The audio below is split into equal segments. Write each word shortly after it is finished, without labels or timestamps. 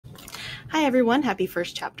Hi everyone, happy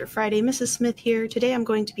First Chapter Friday. Mrs. Smith here. Today I'm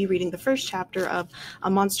going to be reading the first chapter of A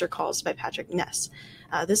Monster Calls by Patrick Ness.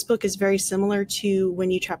 This book is very similar to When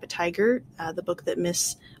You Trap a Tiger, the book that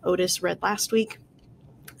Miss Otis read last week.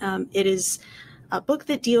 It is a book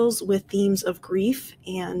that deals with themes of grief,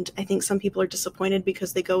 and I think some people are disappointed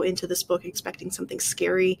because they go into this book expecting something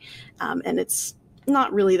scary, and it's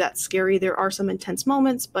not really that scary. There are some intense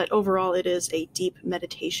moments, but overall it is a deep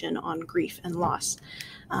meditation on grief and loss.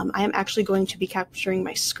 I am actually going to be capturing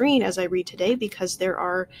my screen as I read today because there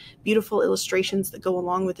are beautiful illustrations that go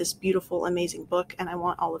along with this beautiful, amazing book, and I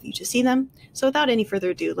want all of you to see them. So without any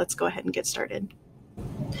further ado, let's go ahead and get started.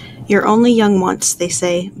 You're only young once, they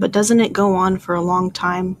say, but doesn't it go on for a long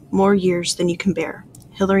time, more years than you can bear?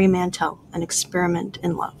 Hilary Mantel, An Experiment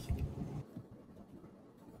in Love.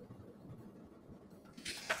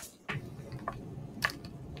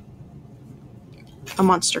 A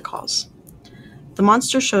Monster Calls. The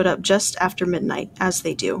monster showed up just after midnight, as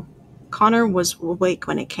they do. Connor was awake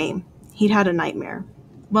when it came. He'd had a nightmare.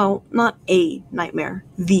 Well, not a nightmare,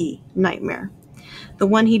 the nightmare. The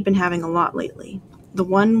one he'd been having a lot lately. The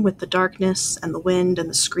one with the darkness and the wind and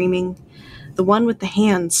the screaming. The one with the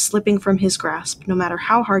hands slipping from his grasp, no matter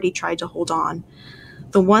how hard he tried to hold on.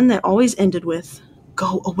 The one that always ended with,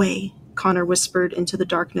 "Go away," Connor whispered into the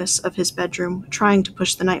darkness of his bedroom, trying to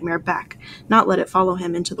push the nightmare back, not let it follow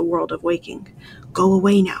him into the world of waking. "Go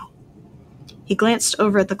away now." He glanced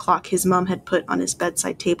over at the clock his mom had put on his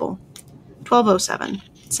bedside table. 12:07,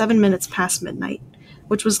 7 minutes past midnight,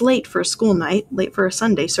 which was late for a school night, late for a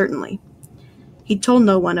Sunday certainly. He'd told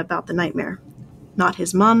no one about the nightmare. Not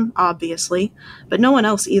his mom, obviously, but no one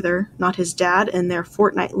else either, not his dad and their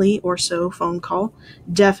fortnightly or so phone call,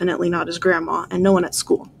 definitely not his grandma, and no one at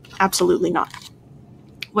school. Absolutely not.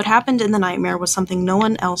 What happened in the nightmare was something no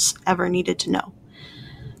one else ever needed to know.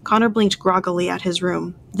 Connor blinked groggily at his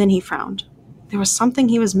room, then he frowned. There was something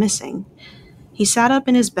he was missing. He sat up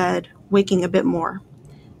in his bed, waking a bit more.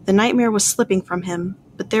 The nightmare was slipping from him,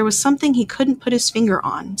 but there was something he couldn't put his finger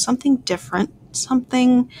on, something different,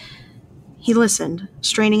 something... He listened,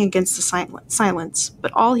 straining against the silence,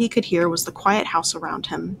 but all he could hear was the quiet house around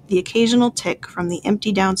him, the occasional tick from the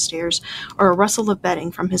empty downstairs, or a rustle of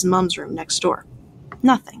bedding from his mom's room next door.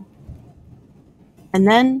 Nothing. And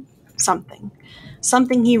then, something.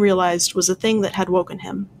 Something he realized was a thing that had woken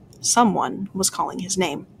him. Someone was calling his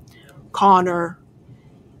name. Connor.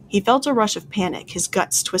 He felt a rush of panic, his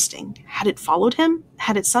guts twisting. Had it followed him?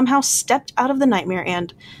 Had it somehow stepped out of the nightmare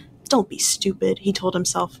and... Don't be stupid, he told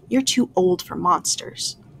himself. You're too old for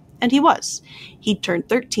monsters. And he was. He'd turned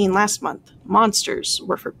 13 last month. Monsters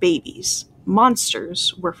were for babies.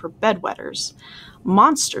 Monsters were for bedwetters.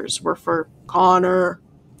 Monsters were for Connor.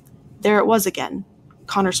 There it was again.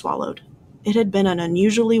 Connor swallowed. It had been an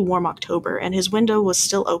unusually warm October, and his window was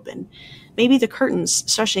still open. Maybe the curtains,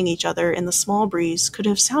 shushing each other in the small breeze, could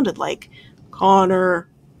have sounded like, Connor.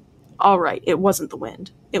 All right, it wasn't the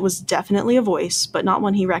wind. It was definitely a voice, but not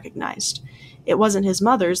one he recognized. It wasn't his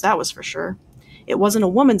mother's, that was for sure. It wasn't a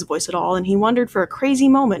woman's voice at all, and he wondered for a crazy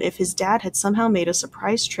moment if his dad had somehow made a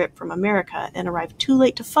surprise trip from America and arrived too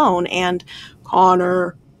late to phone and...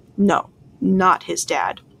 Connor. No, not his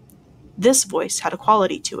dad. This voice had a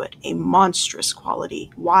quality to it, a monstrous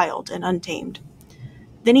quality, wild and untamed.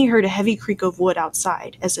 Then he heard a heavy creak of wood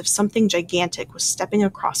outside, as if something gigantic was stepping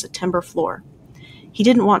across a timber floor. He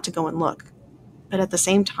didn't want to go and look, but at the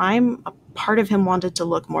same time, a part of him wanted to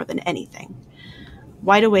look more than anything.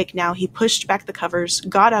 Wide awake now, he pushed back the covers,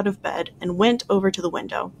 got out of bed, and went over to the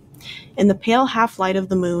window. In the pale half-light of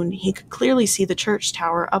the moon, he could clearly see the church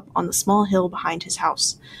tower up on the small hill behind his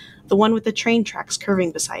house, the one with the train tracks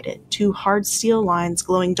curving beside it, two hard steel lines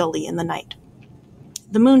glowing dully in the night.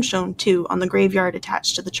 The moon shone, too, on the graveyard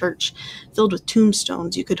attached to the church, filled with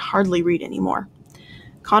tombstones you could hardly read anymore.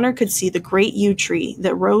 Connor could see the great yew tree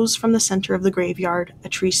that rose from the center of the graveyard, a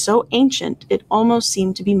tree so ancient it almost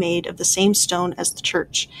seemed to be made of the same stone as the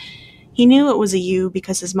church. He knew it was a yew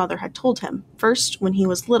because his mother had told him, first when he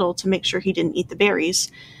was little to make sure he didn't eat the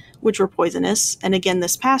berries, which were poisonous, and again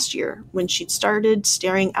this past year when she'd started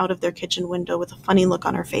staring out of their kitchen window with a funny look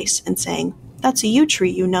on her face and saying, "That's a yew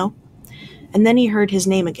tree, you know." And then he heard his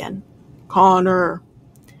name again. Connor.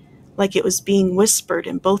 Like it was being whispered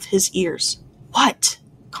in both his ears. "What?"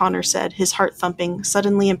 Connor said, his heart thumping,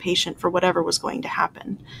 suddenly impatient for whatever was going to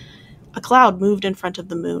happen. A cloud moved in front of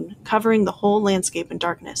the moon, covering the whole landscape in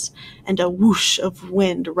darkness, and a whoosh of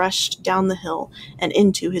wind rushed down the hill and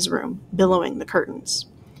into his room, billowing the curtains.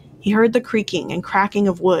 He heard the creaking and cracking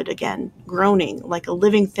of wood again, groaning like a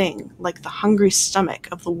living thing, like the hungry stomach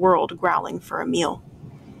of the world growling for a meal.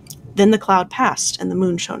 Then the cloud passed and the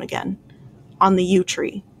moon shone again. On the yew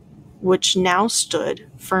tree. which now stood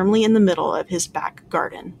firmly in the middle of his back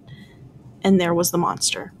garden. And there was the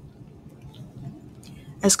monster.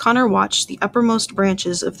 As Connor watched, the uppermost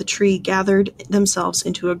branches of the tree gathered themselves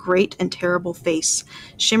into a great and terrible face,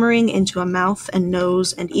 shimmering into a mouth and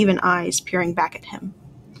nose and even eyes peering back at him.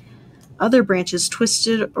 Other branches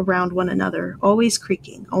twisted around one another, always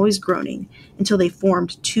creaking, always groaning, until they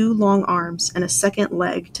formed 2 long arms and a second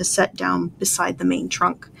leg to set down beside the main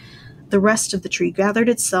trunk. The rest of the tree gathered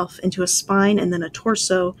itself into a spine and then a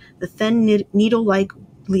torso, the thin needle-like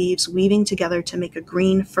leaves weaving together to make a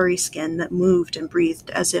green, furry skin that moved and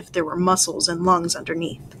breathed as if there were muscles and lungs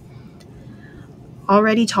underneath.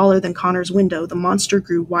 Already taller than Connor's window, the monster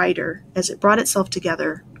grew wider as it brought itself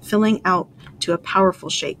together, filling out to a powerful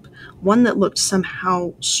shape, one that looked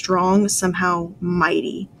somehow strong, somehow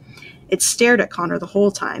mighty. It stared at Connor the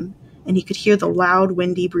whole time, and he could hear the loud,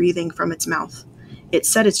 windy breathing from its mouth. It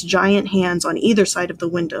set its giant hands on either side of the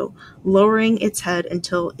window, lowering its head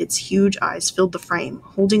until its huge eyes filled the frame,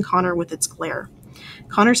 holding Connor with its glare.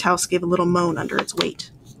 Connor's house gave a little moan under its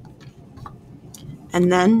weight. And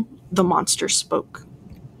then the monster spoke.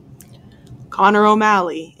 "Connor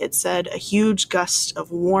O'Malley," it said, a huge gust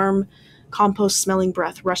of warm, compost-smelling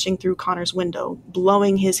breath rushing through Connor's window,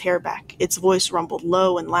 blowing his hair back. Its voice rumbled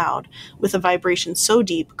low and loud, with a vibration so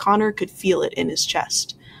deep Connor could feel it in his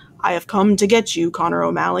chest. "I have come to get you, Connor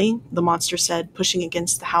O'Malley," the monster said, pushing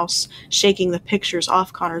against the house, shaking the pictures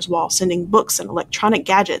off Connor's wall, sending books and electronic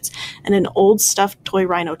gadgets and an old stuffed toy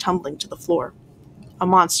rhino tumbling to the floor. A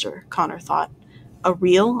monster, Connor thought. A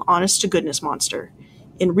real, honest-to-goodness monster.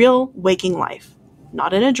 In real, waking life.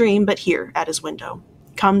 Not in a dream, but here, at his window.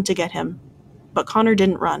 Come to get him. But Connor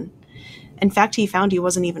didn't run. In fact, he found he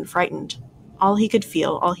wasn't even frightened. All he could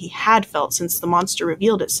feel, all he had felt since the monster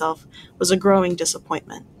revealed itself, was a growing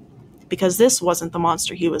disappointment. Because this wasn't the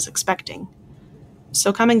monster he was expecting.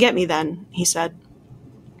 "So come and get me then," he said.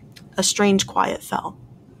 A strange quiet fell.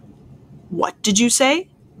 "What did you say?"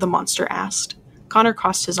 the monster asked. Connor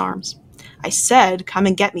crossed his arms. "I said, come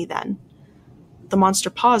and get me then." The monster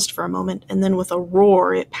paused for a moment, and then with a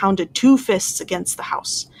roar it pounded 2 fists against the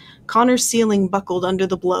house. Connor's ceiling buckled under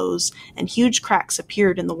the blows, and huge cracks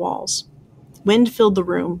appeared in the walls. Wind filled the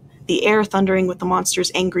room, the air thundering with the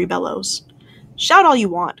monster's angry bellows. "Shout all you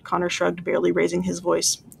want," Connor shrugged, barely raising his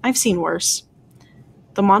voice. "I've seen worse."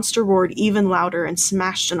 The monster roared even louder and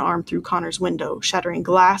smashed an arm through Connor's window, shattering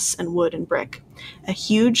glass and wood and brick. A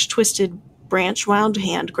huge, twisted, branch-wound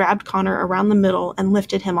hand grabbed Connor around the middle and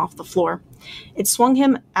lifted him off the floor. It swung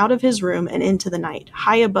him out of his room and into the night,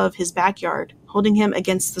 high above his backyard, holding him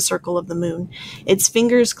against the circle of the moon, its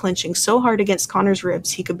fingers clenching so hard against Connor's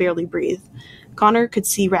ribs he could barely breathe. Connor could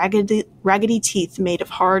see raggedy teeth made of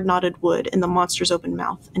hard, knotted wood in the monster's open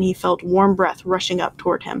mouth, and he felt warm breath rushing up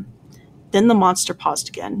toward him. Then the monster paused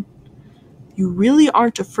again. "You really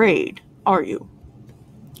aren't afraid, are you?"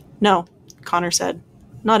 "No," Connor said.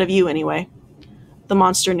 "Not of you, anyway." The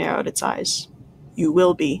monster narrowed its eyes. "You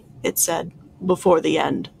will be," it said, "before the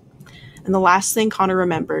end." And the last thing Connor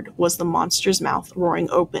remembered was the monster's mouth roaring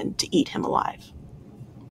open to eat him alive.